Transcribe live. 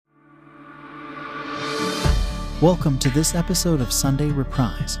Welcome to this episode of Sunday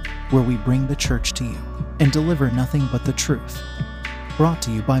Reprise, where we bring the church to you and deliver nothing but the truth. Brought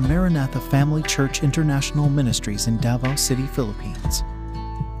to you by Maranatha Family Church International Ministries in Davao City, Philippines.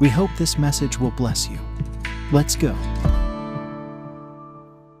 We hope this message will bless you. Let's go.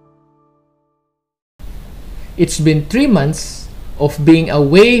 It's been 3 months of being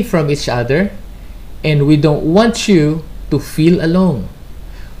away from each other, and we don't want you to feel alone.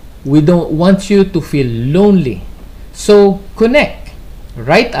 We don't want you to feel lonely. So connect,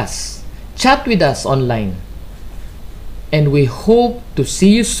 write us, chat with us online. And we hope to see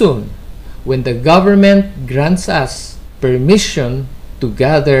you soon when the government grants us permission to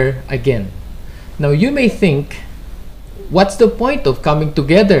gather again. Now you may think, what's the point of coming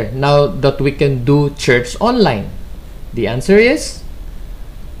together now that we can do church online? The answer is,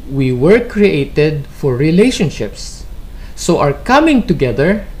 we were created for relationships. So our coming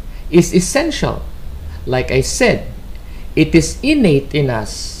together is essential. Like I said, it is innate in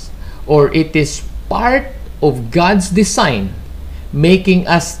us, or it is part of God's design, making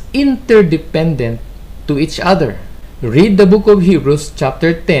us interdependent to each other. Read the book of Hebrews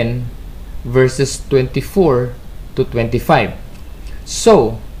chapter 10, verses 24 to 25.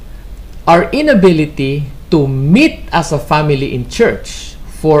 So, our inability to meet as a family in church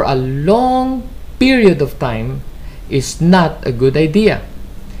for a long period of time is not a good idea.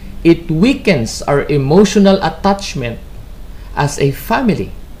 It weakens our emotional attachment as a family.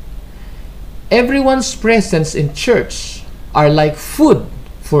 Everyone's presence in church are like food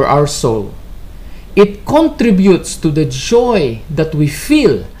for our soul. It contributes to the joy that we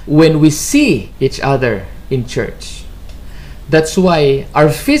feel when we see each other in church. That's why our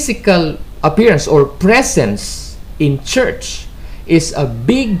physical appearance or presence in church is a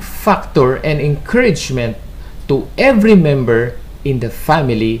big factor and encouragement to every member in the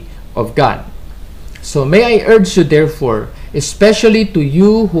family of God. So may I urge you therefore, especially to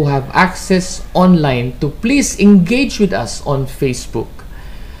you who have access online, to please engage with us on Facebook,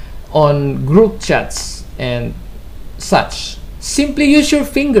 on group chats and such. Simply use your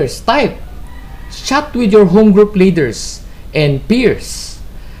fingers, type, chat with your home group leaders and peers.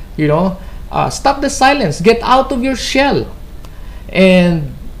 Stop the silence, get out of your shell.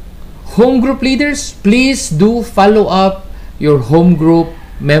 And home group leaders, please do follow up your home group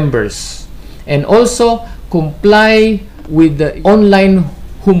members. And also comply with the online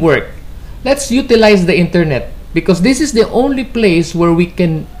homework. Let's utilize the internet because this is the only place where we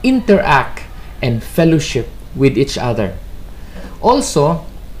can interact and fellowship with each other. Also,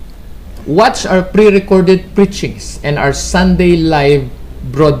 watch our pre-recorded preachings and our Sunday live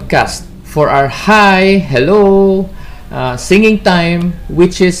broadcast for our hi, hello, singing time,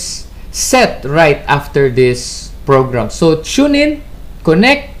 which is set right after this program. So tune in,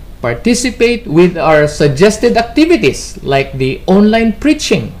 connect, participate with our suggested activities like the online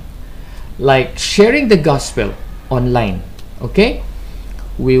preaching, like sharing the gospel online. Okay?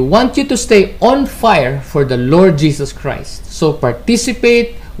 We want you to stay on fire for the Lord Jesus Christ. So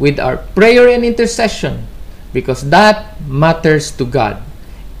participate with our prayer and intercession because that matters to God.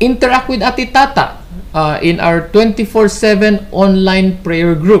 Interact with Ati Tata in our 24/7 online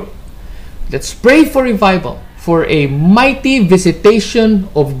prayer group. Let's pray for revival, for a mighty visitation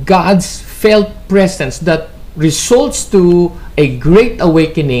of God's felt presence that results to a great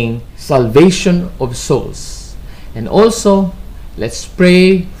awakening, salvation of souls. And also, let's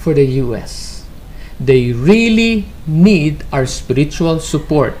pray for the U.S. They really need our spiritual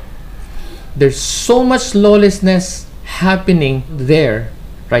support. There's so much lawlessness happening there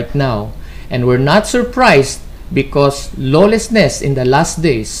right now, and we're not surprised because lawlessness in the last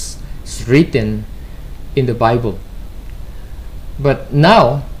days is written in the Bible. But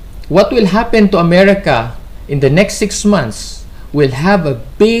now, what will happen to America in the next 6 months will have a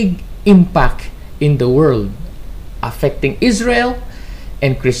big impact in the world, affecting Israel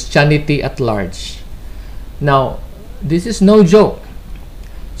and Christianity at large. Now, this is no joke.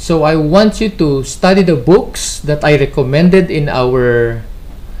 So I want you to study the books that I recommended in our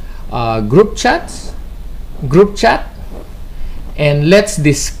group chat, and let's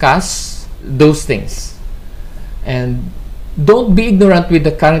discuss those things. And don't be ignorant with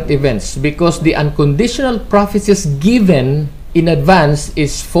the current events because the unconditional prophecies given in advance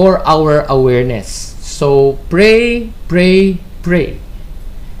is for our awareness. So pray, pray, pray.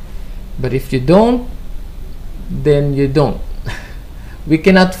 But if you don't, then you don't. We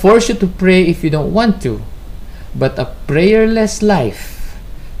cannot force you to pray if you don't want to. But a prayerless life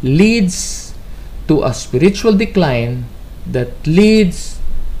leads to a spiritual decline that leads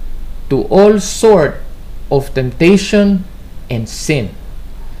to all sort of temptation and sin.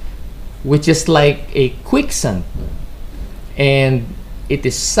 which is like a quicksand. And it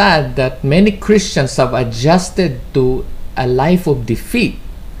is sad that many Christians have adjusted to a life of defeat.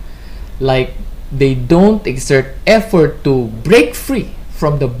 Like they don't exert effort to break free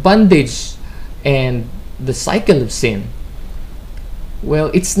from the bondage and the cycle of sin.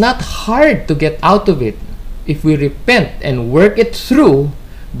 Well, it's not hard to get out of it if we repent and work it through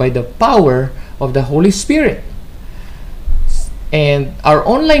by the power of the Holy Spirit. And our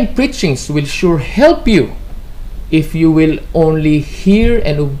online preachings will sure help you if you will only hear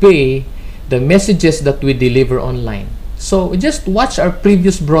and obey the messages that we deliver online. So just watch our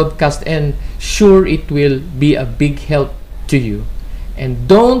previous broadcast and sure it will be a big help to you. And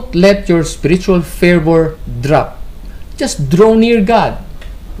don't let your spiritual fervor drop. Just draw near God.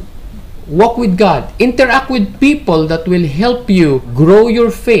 Walk with God. Interact with people that will help you grow your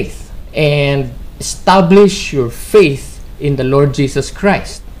faith and establish your faith in the Lord Jesus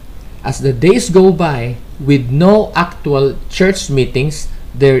Christ. As the days go by with no actual church meetings,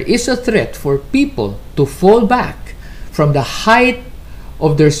 there is a threat for people to fall back from the height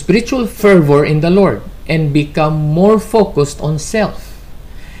of their spiritual fervor in the Lord and become more focused on self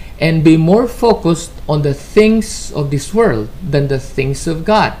and be more focused on the things of this world than the things of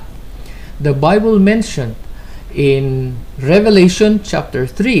God. The Bible mentioned in Revelation chapter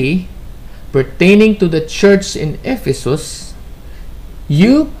 3 pertaining to the church in Ephesus,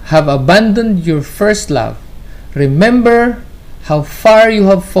 "You have abandoned your first love. Remember how far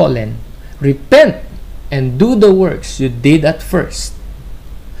you have fallen. Repent and do the works you did at first."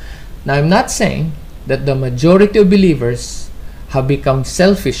 Now, I'm not saying that the majority of believers have become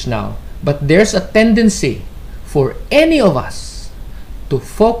selfish now, but there's a tendency for any of us to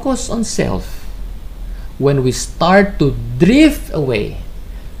focus on self when we start to drift away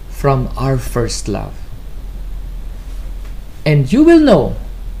from our first love. And you will know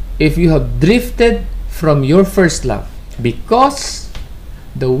if you have drifted from your first love because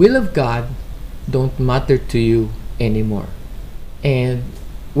the will of God don't matter to you anymore. And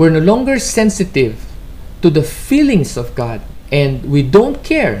we're no longer sensitive to the feelings of God, and we don't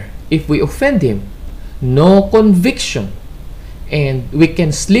care if we offend Him. No conviction, and we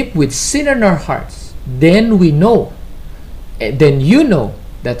can sleep with sin in our hearts. Then you know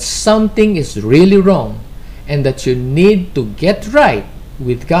that something is really wrong and that you need to get right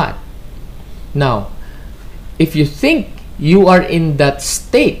with God. Now, if you think you are in that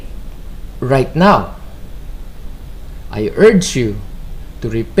state right now, I urge you to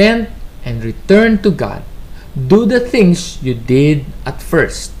repent and return to God. Do the things you did at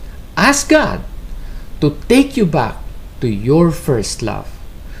first. Ask God to take you back to your first love.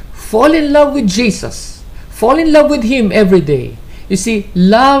 Fall in love with Jesus. Fall in love with Him every day. You see,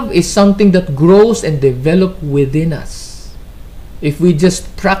 love is something that grows and develops within us if we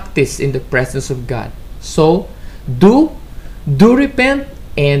just practice in the presence of God. So, do repent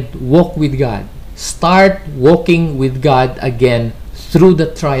and walk with God. Start walking with God again through the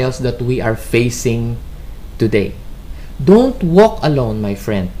trials that we are facing today. Don't walk alone, my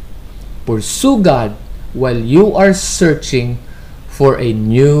friend. Pursue God while you are searching for a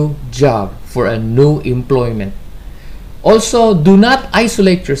new job, for a new employment. Also, do not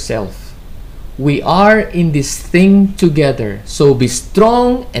isolate yourself. We are in this thing together, so be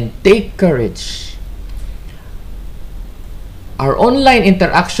strong and take courage. Our online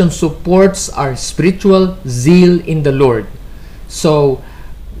interaction supports our spiritual zeal in the Lord. So,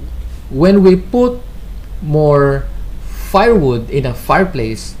 when we put more firewood in a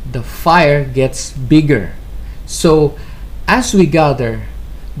fireplace, the fire gets bigger. So, as we gather,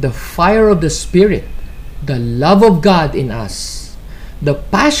 the fire of the Spirit, the love of God in us, the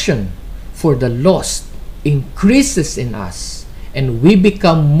passion for the lost increases in us, and we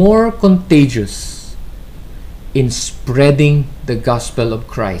become more contagious in spreading the gospel of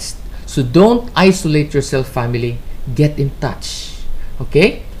Christ. So don't isolate yourself, family. Get in touch.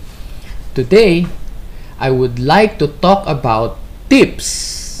 Okay? Today, I would like to talk about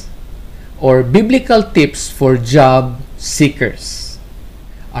tips or biblical tips for job seekers.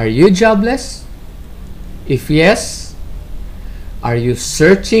 Are you jobless? If yes, are you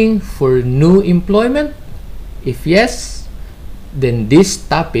searching for new employment? If yes, then this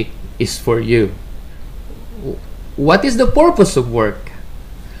topic is for you. What is the purpose of work?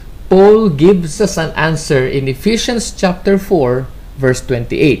 Paul gives us an answer in Ephesians chapter 4, verse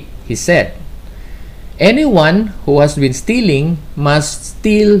 28. He said, "Anyone who has been stealing must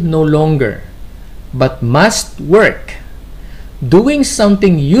steal no longer, but must work, doing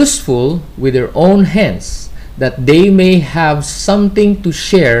something useful with their own hands, that they may have something to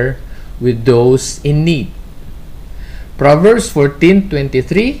share with those in need." Proverbs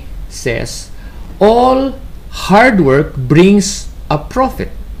 14:23 says, all hard work brings a profit,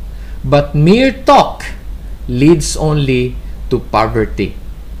 but mere talk leads only to poverty.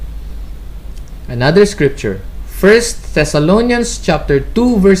 Another scripture, 1 Thessalonians chapter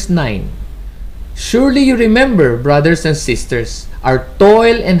 2 verse 9. Surely you remember, brothers and sisters, our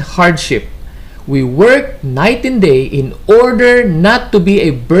toil and hardship. We work night and day in order not to be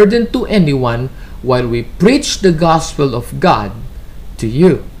a burden to anyone while we preach the gospel of God to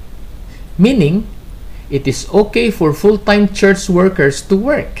you. Meaning, it is okay for full-time church workers to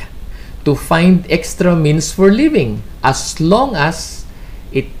work, to find extra means for living, as long as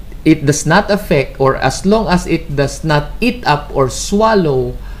it does not affect, or as long as it does not eat up or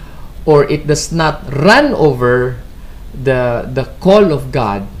swallow, or it does not run over the call of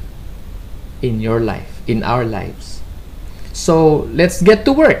God in your life, in our lives. So let's get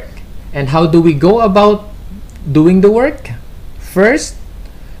to work. And how do we go about doing the work? First,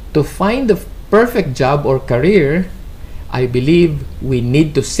 to find the perfect job or career, I believe we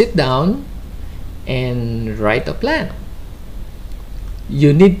need to sit down and write a plan.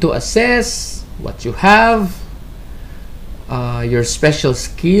 You need to assess what you have, your special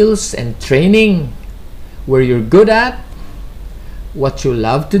skills and training, where you're good at, what you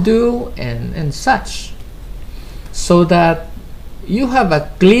love to do, and such, so that you have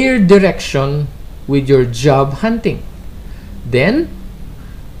a clear direction with your job hunting. Then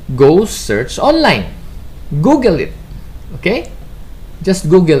go search online, Google it. Okay, just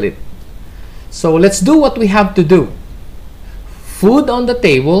Google it. So let's do what we have to do. Food on the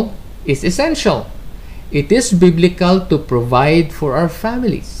table is essential. It is biblical to provide for our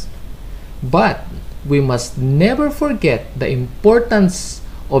families, but we must never forget the importance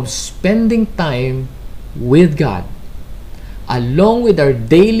of spending time with God. Along with our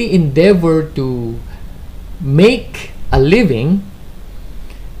daily endeavor to make a living,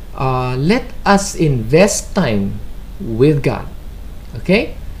 let us invest time with God.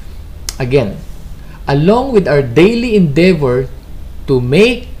 Okay? Again, along with our daily endeavor to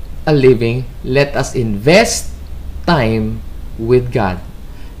make a living, let us invest time with God.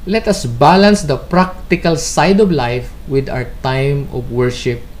 Let us balance the practical side of life with our time of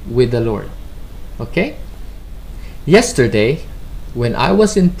worship with the Lord. Okay? Yesterday, when I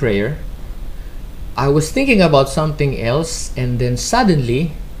was in prayer, I was thinking about something else, and then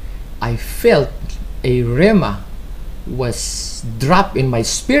suddenly I felt a rhema was dropped in my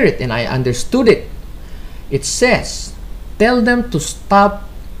spirit, and I understood it. It says, tell them to stop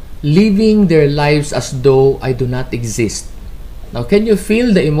living their lives as though I do not exist. Now, can you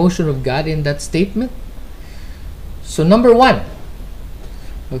feel the emotion of God in that statement? So, number one,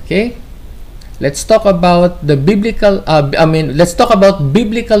 okay, let's talk about the biblical. Let's talk about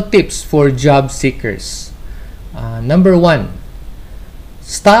biblical tips for job seekers. Number one,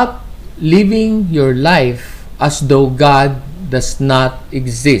 stop living your life as though God does not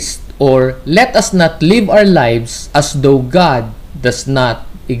exist, or let us not live our lives as though God does not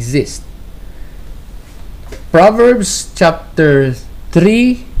exist. Proverbs chapter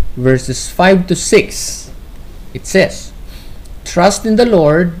 3 verses 5 to 6, it says, trust in the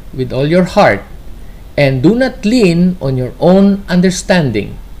Lord with all your heart, and do not lean on your own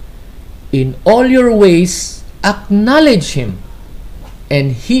understanding. In all your ways acknowledge Him,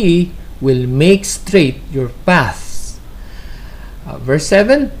 and He will make straight your paths. Verse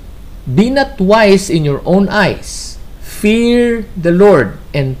 7, be not wise in your own eyes. Fear the Lord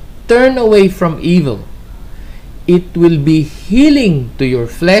and turn away from evil. It will be healing to your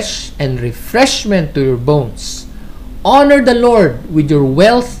flesh and refreshment to your bones. Honor the Lord with your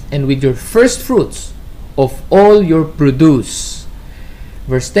wealth and with your first fruits of all your produce.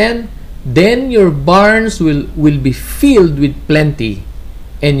 Verse 10, then your barns will be filled with plenty,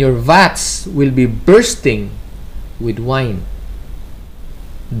 and your vats will be bursting with wine.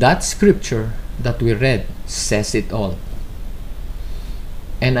 That scripture that we read says it all.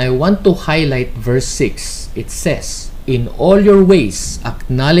 And I want to highlight verse 6. It says, in all your ways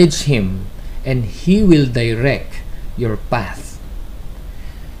acknowledge Him, and He will direct your path.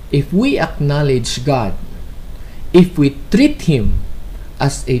 If we acknowledge God, if we treat Him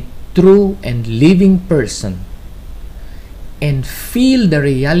as a true and living person, and feel the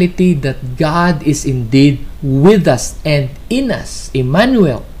reality that God is indeed with us and in us,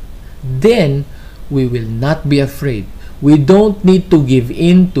 Emmanuel, then we will not be afraid. We don't need to give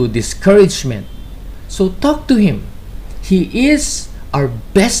in to discouragement. So talk to Him. He is our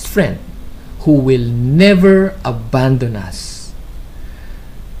best friend who will never abandon us.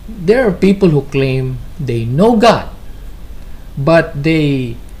 There are people who claim they know God, but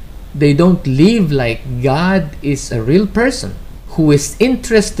they don't live like God is a real person who is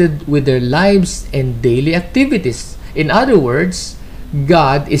interested with their lives and daily activities. In other words,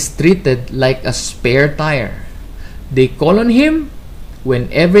 God is treated like a spare tire. They call on Him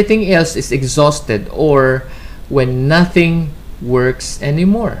when everything else is exhausted or when nothing works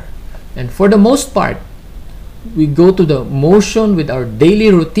anymore. And for the most part, we go to the motion with our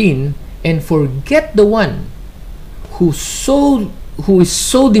daily routine and forget the one who is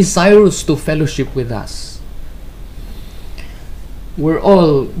so desirous to fellowship with us. We're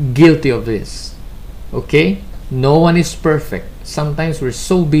all guilty of this. Okay? No one is perfect. Sometimes we're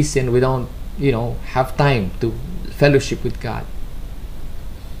so busy and we don't, have time to fellowship with God.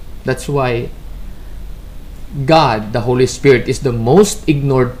 That's why God, the Holy Spirit, is the most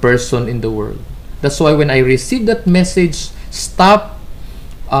ignored person in the world. That's why when I received that message, stop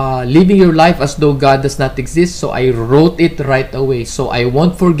living your life as though God does not exist, so I wrote it right away so I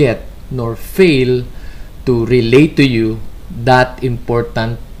won't forget nor fail to relate to you that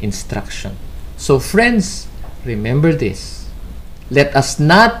important instruction. So friends, remember this. Let us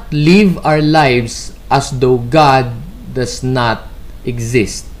not live our lives as though God does not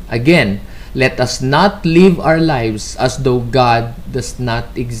exist. Again, let us not live our lives as though God does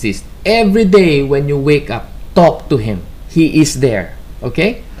not exist. Every day when you wake up, talk to Him. He is there.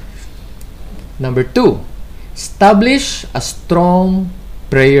 Okay? Number 2, establish a strong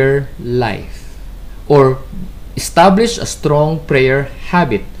prayer life, or establish a strong prayer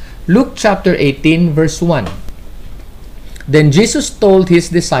habit. Luke chapter 18 verse 1. Then Jesus told His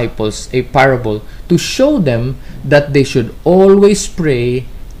disciples a parable to show them that they should always pray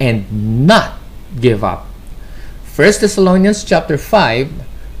and not give up. 1 Thessalonians chapter 5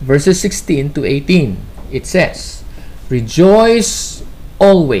 verses 16 to 18. It says, rejoice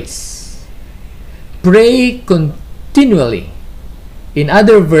always. Pray continually. In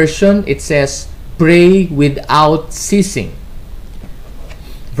other version, it says, pray without ceasing.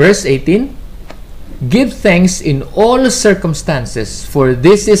 Verse 18, give thanks in all circumstances, for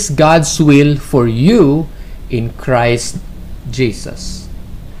this is God's will for you in Christ Jesus.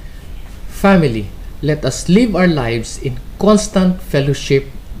 Family, let us live our lives in constant fellowship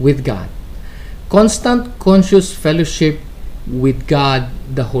with God. Constant conscious fellowship with God,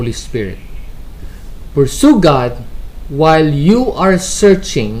 the Holy Spirit. Pursue God while you are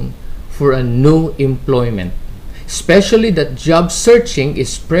searching for a new employment, especially that job searching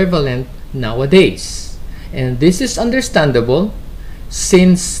is prevalent nowadays. And this is understandable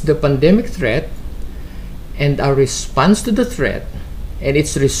since the pandemic threat and our response to the threat and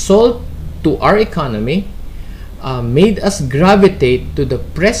its result to our economy made us gravitate to the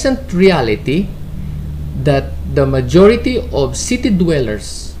present reality that the majority of city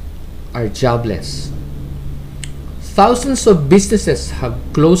dwellers are jobless. Thousands of businesses have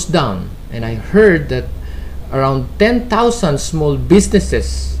closed down, and I heard that around 10,000 small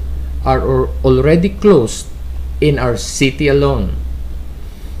businesses are already closed in our city alone.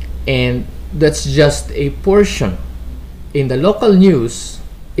 And that's just a portion. In the local news,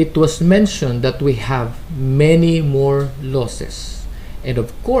 it was mentioned that we have many more losses. And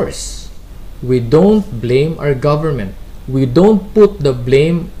of course, we don't blame our government. We don't put the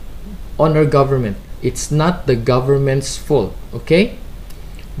blame on our government. It's not the government's fault, okay?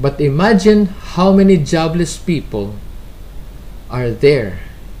 But imagine how many jobless people are there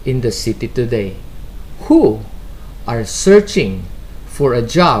in the city today who are searching for a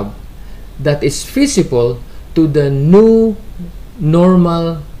job that is feasible to the new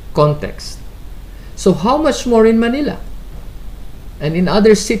normal context. So how much more in Manila and in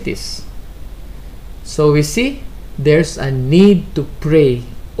other cities? So we see there's a need to pray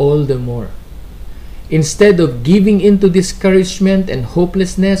all the more. Instead of giving into discouragement and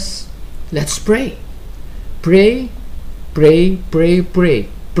hopelessness, let's pray. Pray, pray, pray, pray.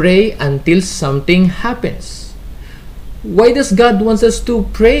 Pray until something happens. Why does God want us to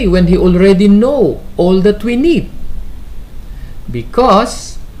pray when He already knows all that we need?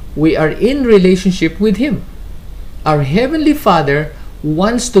 Because we are in relationship with Him. Our Heavenly Father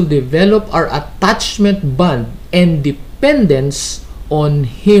wants to develop our attachment bond and dependence on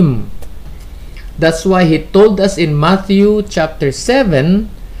Him. That's why He told us in Matthew chapter 7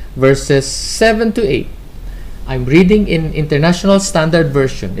 verses 7 to 8. I'm reading in International Standard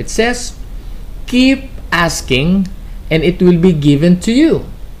Version. It says, keep asking and it will be given to you.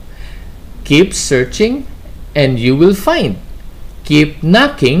 Keep searching and you will find. Keep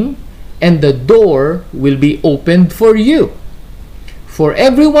knocking and the door will be opened for you. For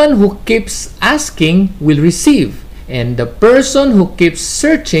everyone who keeps asking will receive, and the person who keeps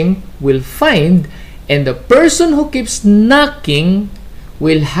searching will find, and the person who keeps knocking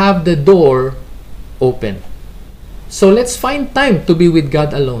will have the door open. So let's find time to be with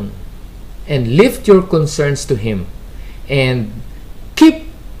God alone and lift your concerns to Him and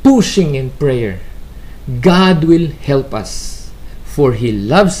keep pushing in prayer. God will help us, for He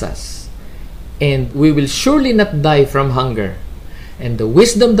loves us, and we will surely not die from hunger. And the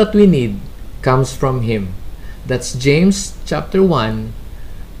wisdom that we need comes from Him. That's James chapter 1,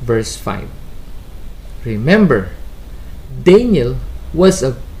 verse 5. Remember, Daniel was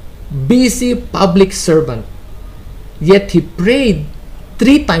a busy public servant, yet he prayed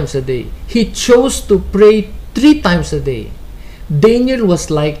 3 times a day. He chose to pray 3 times a day. Daniel was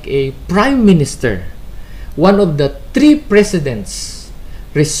like a prime minister, one of the 3 presidents,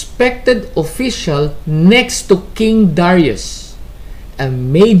 respected official next to King Darius, a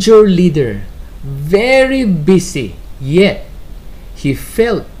major leader, very busy, yet he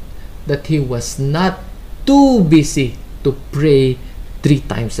felt that he was not too busy to pray 3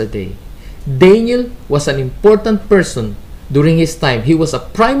 times a day. Daniel was an important person during his time. He was a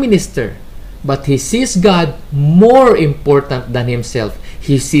prime minister, but he sees God more important than himself.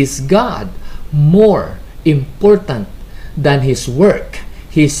 He sees God more important than his work.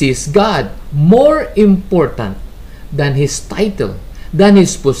 He sees God more important than his title, than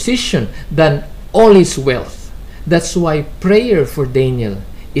his position, than all his wealth. That's why prayer for Daniel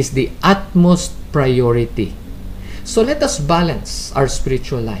is the utmost priority. So let us balance our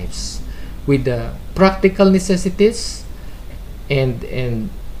spiritual lives with the practical necessities and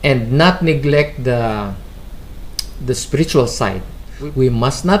not neglect the spiritual side. We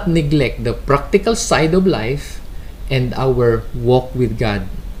must not neglect the practical side of life and our walk with God.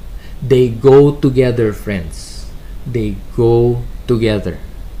 They go together, friends. They go together.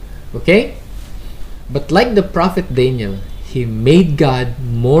 Okay? But like the prophet Daniel, he made God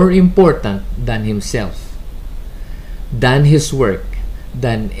more important than himself, than his work,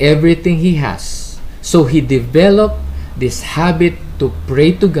 than everything he has. So he developed this habit to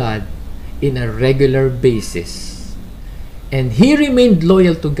pray to God in a regular basis. And he remained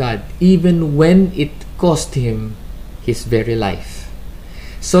loyal to God even when it cost him his very life.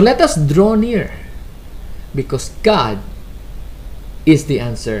 So let us draw near, because God is the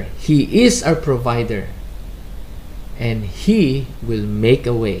answer. He is our provider, and He will make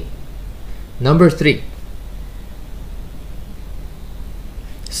a way. Number 3,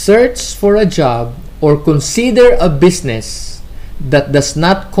 search for a job or consider a business that does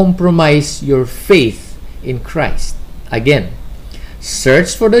not compromise your faith in Christ. Again,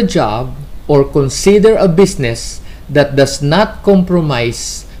 search for the job or consider a business that does not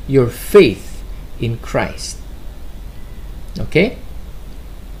compromise your faith in Christ. Okay?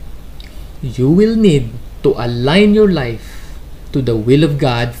 You will need to align your life to the will of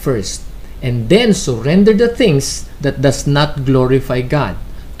God first, and then surrender the things that does not glorify God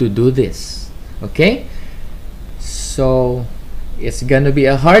to do this. Okay? So, it's gonna be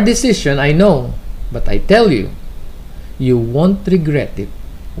a hard decision, I know, but I tell you, you won't regret it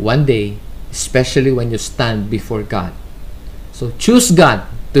one day, especially when you stand before God. So choose God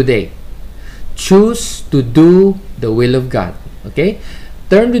today. Choose to do the will of God. Okay?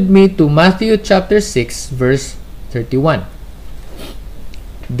 Turn with me to Matthew chapter 6, verse 31.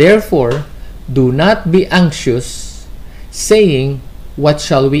 Therefore, do not be anxious, saying, what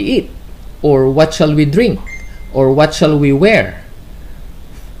shall we eat? Or what shall we drink? Or what shall we wear?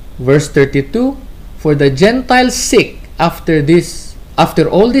 Verse 32, for the Gentiles seek after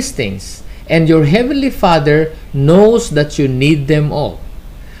all these things, and your heavenly Father knows that you need them all.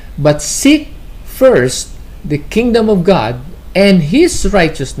 But seek first the kingdom of God and His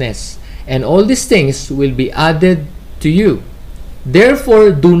righteousness, and all these things will be added to you.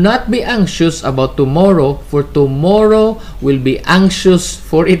 Therefore, do not be anxious about tomorrow, for tomorrow will be anxious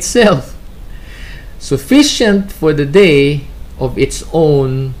for itself. Sufficient for the day of its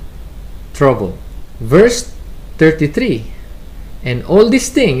own trouble. Verse 33, and all these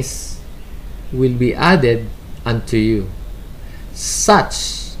things will be added unto you.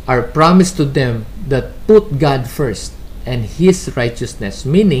 Such are promised to them that put God first and His righteousness.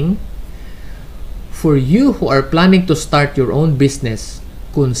 Meaning, for you who are planning to start your own business,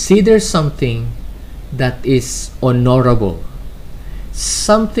 consider something that is honorable,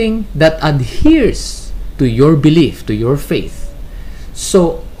 something that adheres to your belief, to your faith.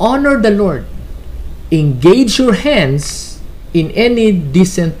 So honor the Lord. Engage your hands in any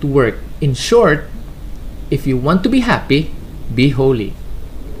decent work. In short, if you want to be happy, be holy.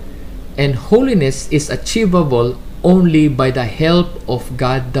 And holiness is achievable only by the help of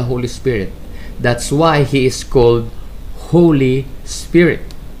God the Holy Spirit. That's why He is called Holy Spirit.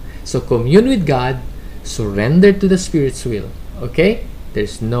 So commune with God, surrender to the Spirit's will. Okay?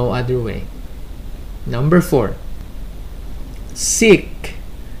 There's no other way. Number 4, seek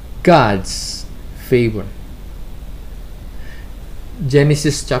God's favor.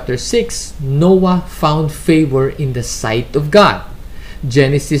 Genesis chapter 6, Noah found favor in the sight of God.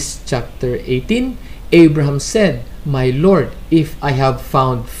 Genesis chapter 18, Abraham said, "My Lord, if I have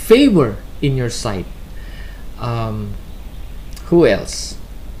found favor in your sight." Who else?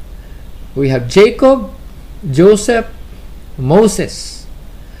 We have Jacob, Joseph, Moses,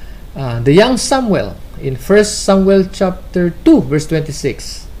 the young Samuel in 1 Samuel chapter 2 verse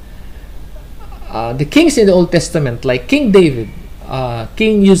 26. The kings in the Old Testament like King David,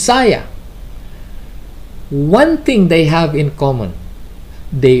 King Uzziah. One thing they have in common: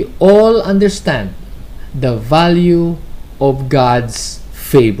 they all understand the value of God's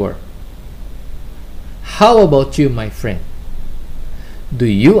favor. How about you, my friend? Do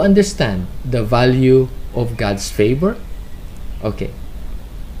you understand the value of God's favor? Okay.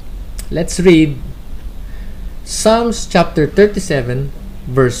 Let's read Psalms chapter 37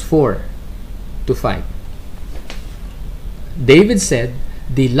 verse 4 to 5. David said,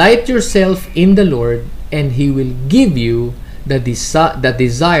 "Delight yourself in the Lord, and He will give you the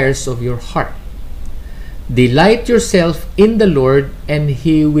desires of your heart." Delight yourself in the Lord, and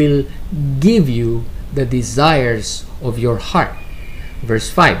He will give you the desires of your heart.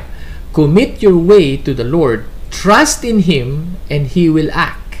 Verse 5. Commit your way to the Lord, trust in Him, and He will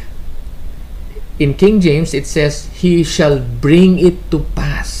act. In King James, it says, "He shall bring it to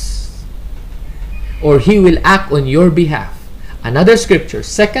pass," or He will act on your behalf. Another scripture,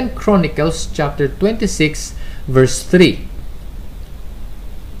 2 Chronicles chapter 26 verse 3.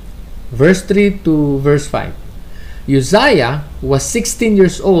 Verse 3 to verse 5. Uzziah was 16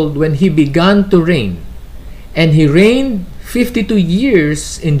 years old when he began to reign, and he reigned 52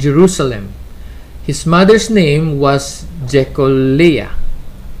 years in Jerusalem. His mother's name was Jecoliah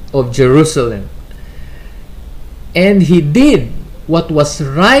of Jerusalem. And he did what was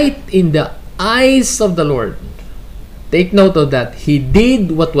right in the eyes of the Lord. Take note of that. He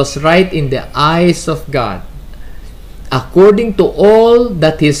did what was right in the eyes of God, according to all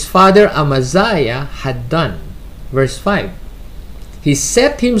that his father Amaziah had done. Verse 5. He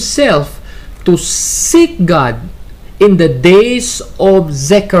set himself to seek God in the days of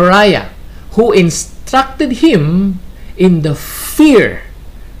Zechariah, who instructed him in the fear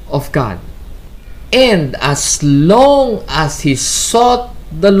of God. And as long as he sought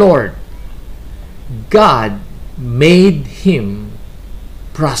the Lord, God made him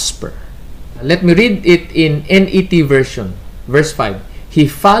prosper. Let me read it in NET version. Verse 5. He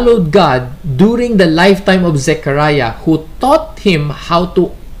followed God during the lifetime of Zechariah, who taught him how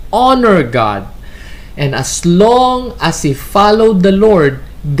to honor God. And as long as he followed the Lord,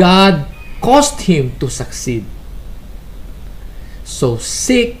 God caused him to succeed. So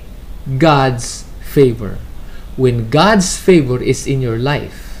seek God's favor. When God's favor is in your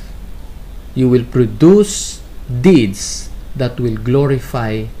life, you will produce deeds that will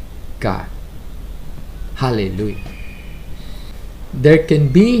glorify God. Hallelujah. There can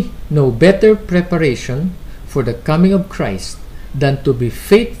be no better preparation for the coming of Christ than to be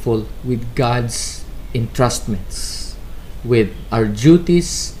faithful with God's entrustments, with our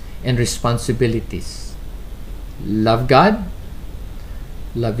duties and responsibilities. Love God,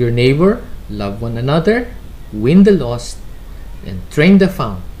 love your neighbor, love one another, win the lost, and train the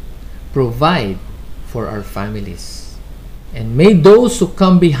found. Provide for our families. And may those who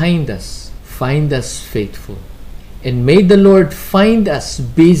come behind us find us faithful. And may the Lord find us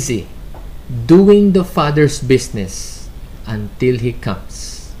busy doing the Father's business until He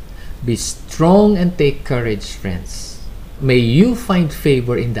comes. Be strong and take courage, friends. May you find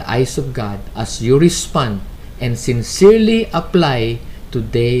favor in the eyes of God as you respond and sincerely apply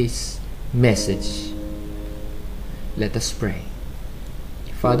today's message. Let us pray.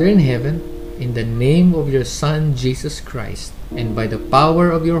 Father in heaven, in the name of your Son, Jesus Christ, and by the power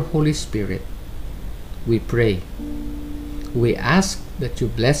of your Holy Spirit, we pray. We ask that you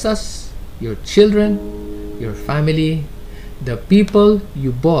bless us, your children, your family, the people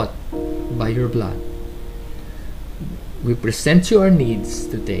you bought by your blood. We present you our needs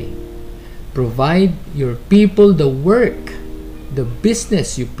today. Provide your people the work, the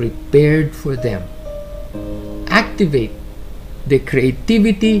business you prepared for them. Activate the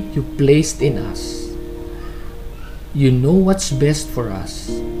creativity you placed in us. You know what's best for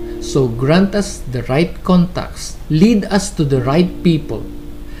us. So grant us the right contacts. Lead us to the right people.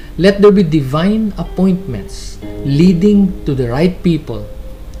 Let there be divine appointments leading to the right people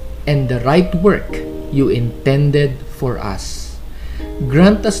and the right work you intended for us.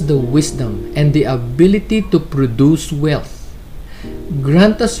 Grant us the wisdom and the ability to produce wealth.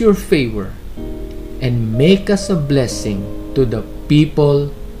 Grant us your favor and make us a blessing to the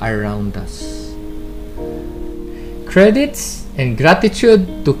people around us. Credits and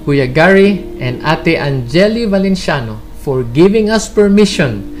gratitude to Kuya Gary and Ate Angeli Valenciano for giving us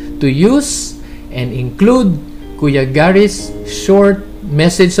permission to use and include Kuya Gary's short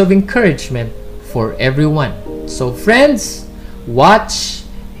message of encouragement for everyone. So friends, watch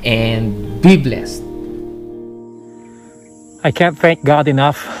and be blessed. I can't thank God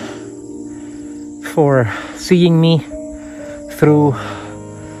enough for seeing me through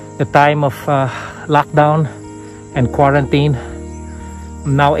the time of lockdown and quarantine.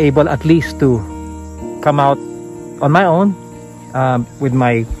 I'm now able at least to come out on my own with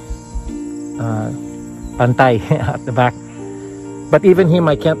my pantay at the back. But even him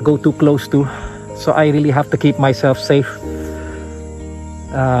I can't go too close to, so I really have to keep myself safe.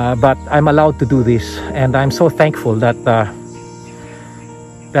 But I'm allowed to do this, and I'm so thankful that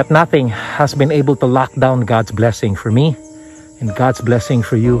that nothing has been able to lock down God's blessing for me and God's blessing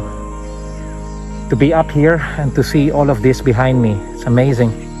for you. To be up here and to see all of this behind me, it's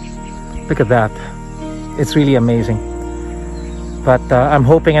amazing. Look at that. It's really amazing. But I'm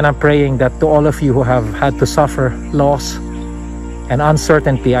hoping and I'm praying that to all of you who have had to suffer loss and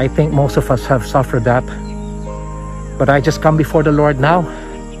uncertainty, I think most of us have suffered that. But I just come before the Lord now,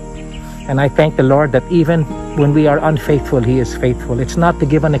 and I thank the Lord that even when we are unfaithful, He is faithful. It's not to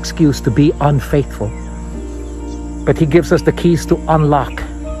give an excuse to be unfaithful, but He gives us the keys to unlock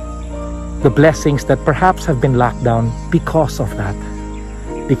the blessings that perhaps have been locked down because of that,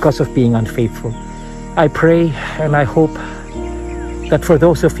 because of being unfaithful. I pray and I hope that for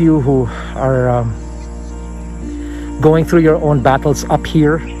those of you who are going through your own battles up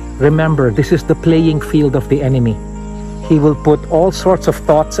here, remember, this is the playing field of the enemy. He will put all sorts of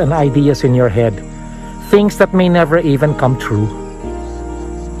thoughts and ideas in your head, things that may never even come true.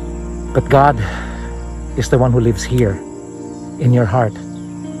 But God is the one who lives here in your heart,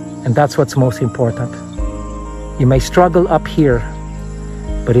 and that's what's most important. You may struggle up here,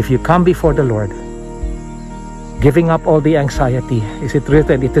 but if you come before the Lord, giving up all the anxiety, it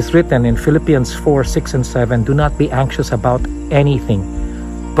is written in Philippians 4:6 and 7, do not be anxious about anything,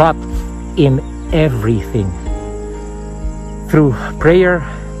 but in everything, through prayer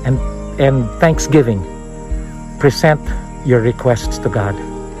and thanksgiving, present your requests to God.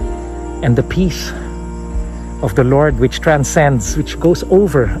 And the peace of the Lord, which transcends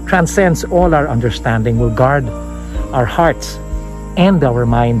all our understanding, will guard our hearts and our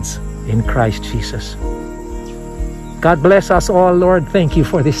minds in Christ Jesus. God bless us all, Lord. Thank you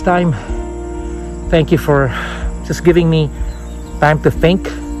for this time. Thank you for just giving me time to think,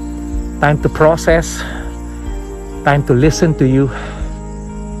 time to process, time to listen to you.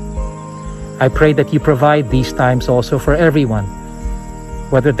 I pray that you provide these times also for everyone,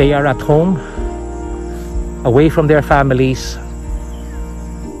 whether they are at home, away from their families,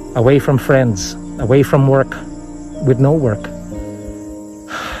 away from friends, away from work, with no work.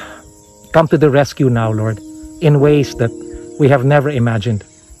 Come to the rescue now, Lord, in ways that we have never imagined.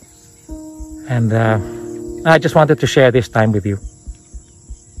 And I just wanted to share this time with you.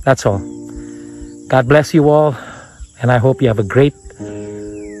 That's all. God bless you all, and I hope you have a great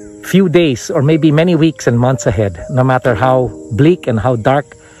few days, or maybe many weeks and months ahead, no matter how bleak and how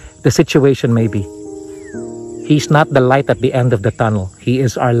dark the situation may be. He's not the light at the end of the tunnel. He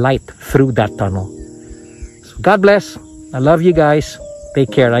is our light through that tunnel. So God bless. I love you guys.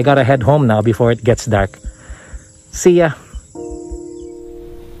 Take care. I gotta head home now before it gets dark. See ya.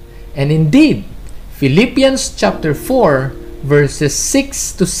 And indeed, Philippians chapter 4 verses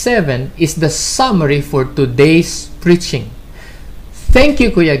 6 to 7 is the summary for today's preaching. Thank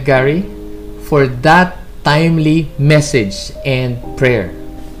you, Kuya Gary, for that timely message and prayer.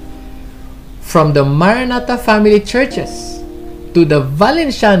 From the Maranatha Family Churches to the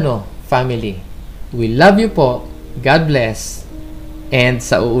Valenciano family, we love you po, God bless, and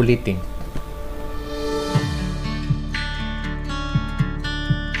sa uulitin.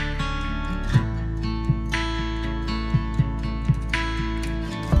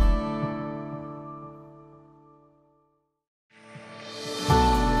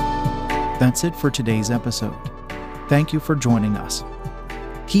 That's it for today's episode. Thank you for joining us.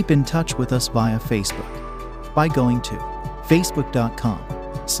 Keep in touch with us via Facebook by going to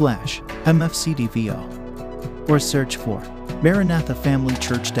facebook.com/MFCDVO or search for Maranatha Family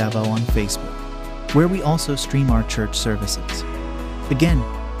Church Davao on Facebook, where we also stream our church services. Again,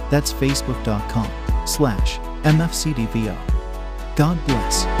 that's facebook.com/MFCDVO. God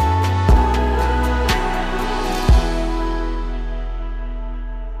bless.